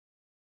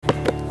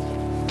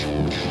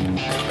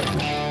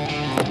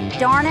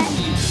darn it.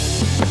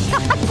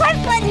 Quit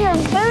putting your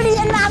booty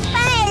in my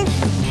face.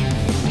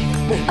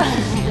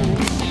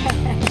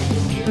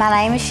 My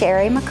name is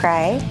Sherry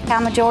McCrae.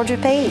 I'm a Georgia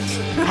peach.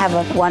 I have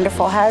a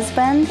wonderful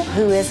husband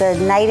who is a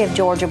native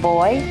Georgia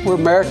boy. We're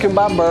American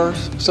by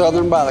birth,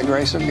 Southern by the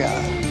grace of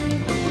God.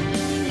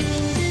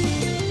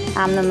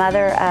 I'm the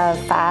mother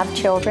of 5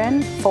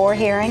 children, 4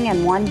 hearing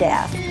and 1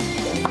 deaf.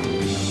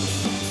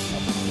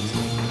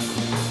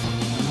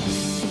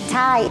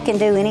 Ty can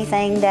do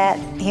anything that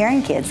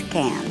hearing kids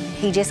can.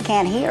 He just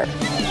can't hear.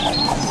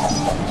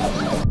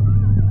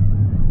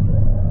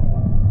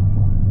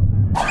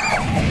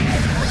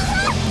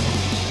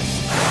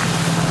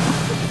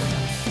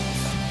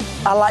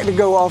 I like to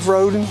go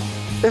off-roading.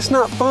 It's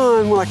not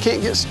fun when I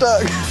can't get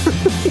stuck.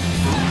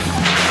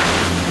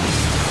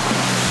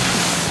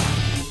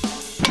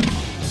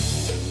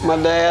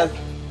 My dad,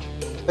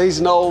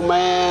 he's an old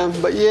man,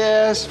 but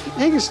yes,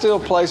 he can still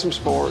play some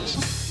sports.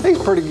 He's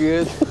pretty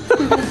good.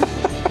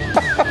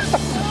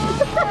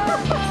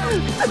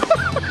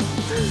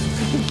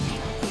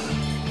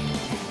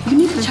 You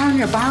need to turn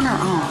your burner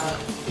on.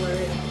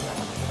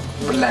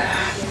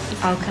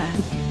 Okay.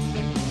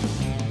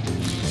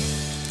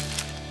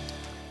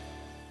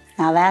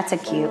 Now that's a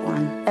cute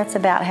one. That's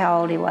about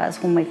how old he was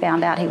when we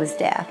found out he was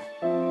deaf.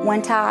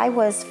 When Ty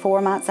was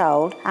 4 months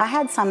old, I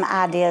had some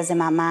ideas in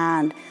my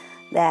mind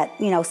that,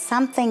 you know,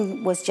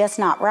 something was just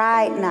not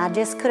right and I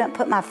just couldn't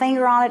put my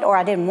finger on it, or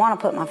I didn't want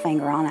to put my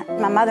finger on it.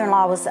 My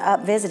mother-in-law was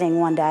up visiting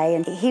one day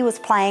and he was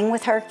playing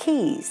with her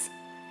keys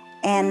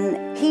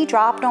and he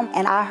dropped them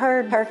and I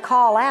heard her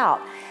call out,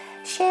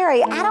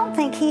 "Sherry, I don't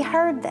think he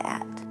heard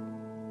that."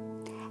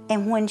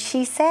 And when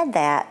she said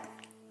that,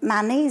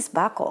 my knees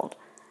buckled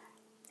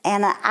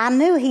and I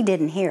knew he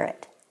didn't hear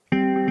it.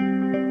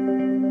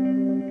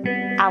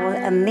 I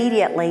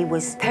immediately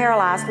was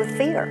paralyzed with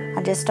fear.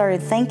 I just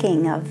started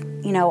thinking of,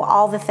 you know,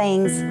 all the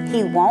things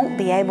he won't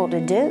be able to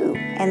do.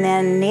 And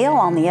then Neil,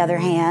 on the other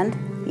hand,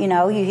 you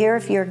know, you hear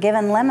if you're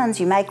given lemons,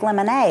 you make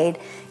lemonade.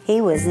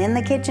 He was in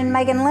the kitchen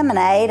making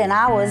lemonade and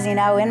I was, you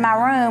know, in my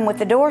room with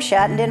the door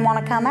shut and didn't want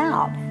to come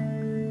out.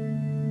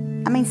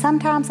 I mean,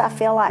 sometimes I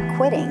feel like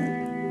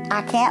quitting.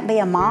 I can't be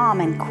a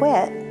mom and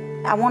quit.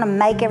 I want to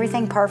make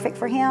everything perfect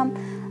for him,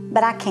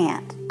 but I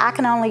can't. I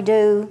can only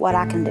do what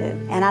I can do,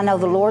 and I know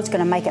the Lord's going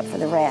to make up for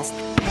the rest.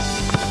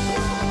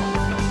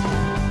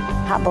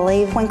 I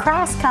believe when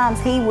Christ comes,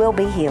 he will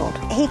be healed.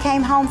 He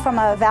came home from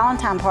a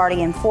Valentine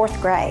party in 4th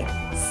grade,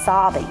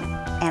 sobbing,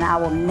 and I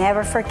will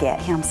never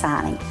forget him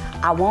signing,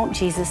 "I want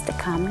Jesus to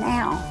come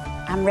now.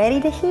 I'm ready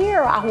to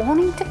hear. I want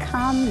him to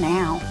come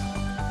now."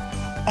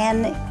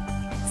 And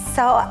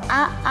so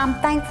I'm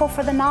thankful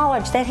for the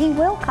knowledge that he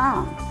will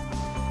come.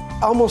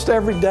 Almost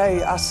every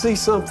day I see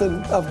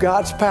something of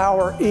God's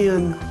power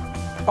in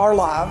our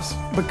lives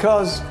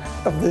because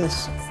of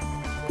this.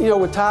 You know,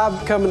 with Ty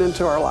coming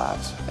into our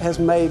lives has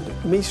made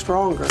me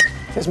stronger,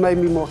 has made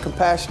me more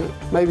compassionate,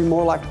 maybe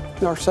more like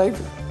our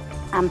Savior.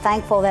 I'm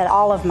thankful that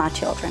all of my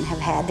children have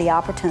had the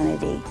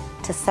opportunity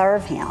to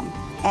serve him.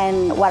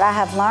 And what I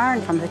have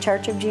learned from the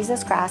Church of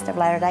Jesus Christ of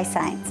Latter-day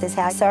Saints is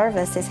how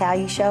service is how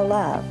you show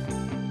love.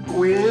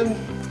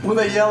 When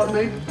they yell at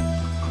me,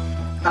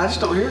 I just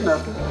don't hear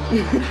nothing.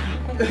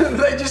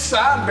 They just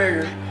sound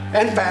bigger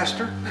and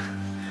faster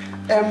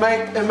and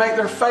make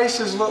their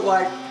faces look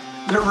like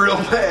they're real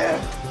bad.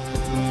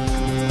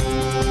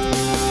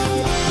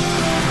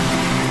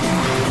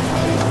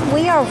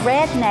 We are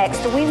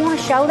rednecks. Do we want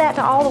to show that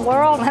to all the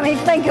world? I mean,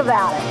 think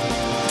about it.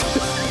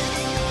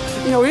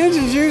 You know,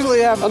 engines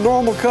usually have a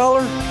normal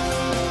color.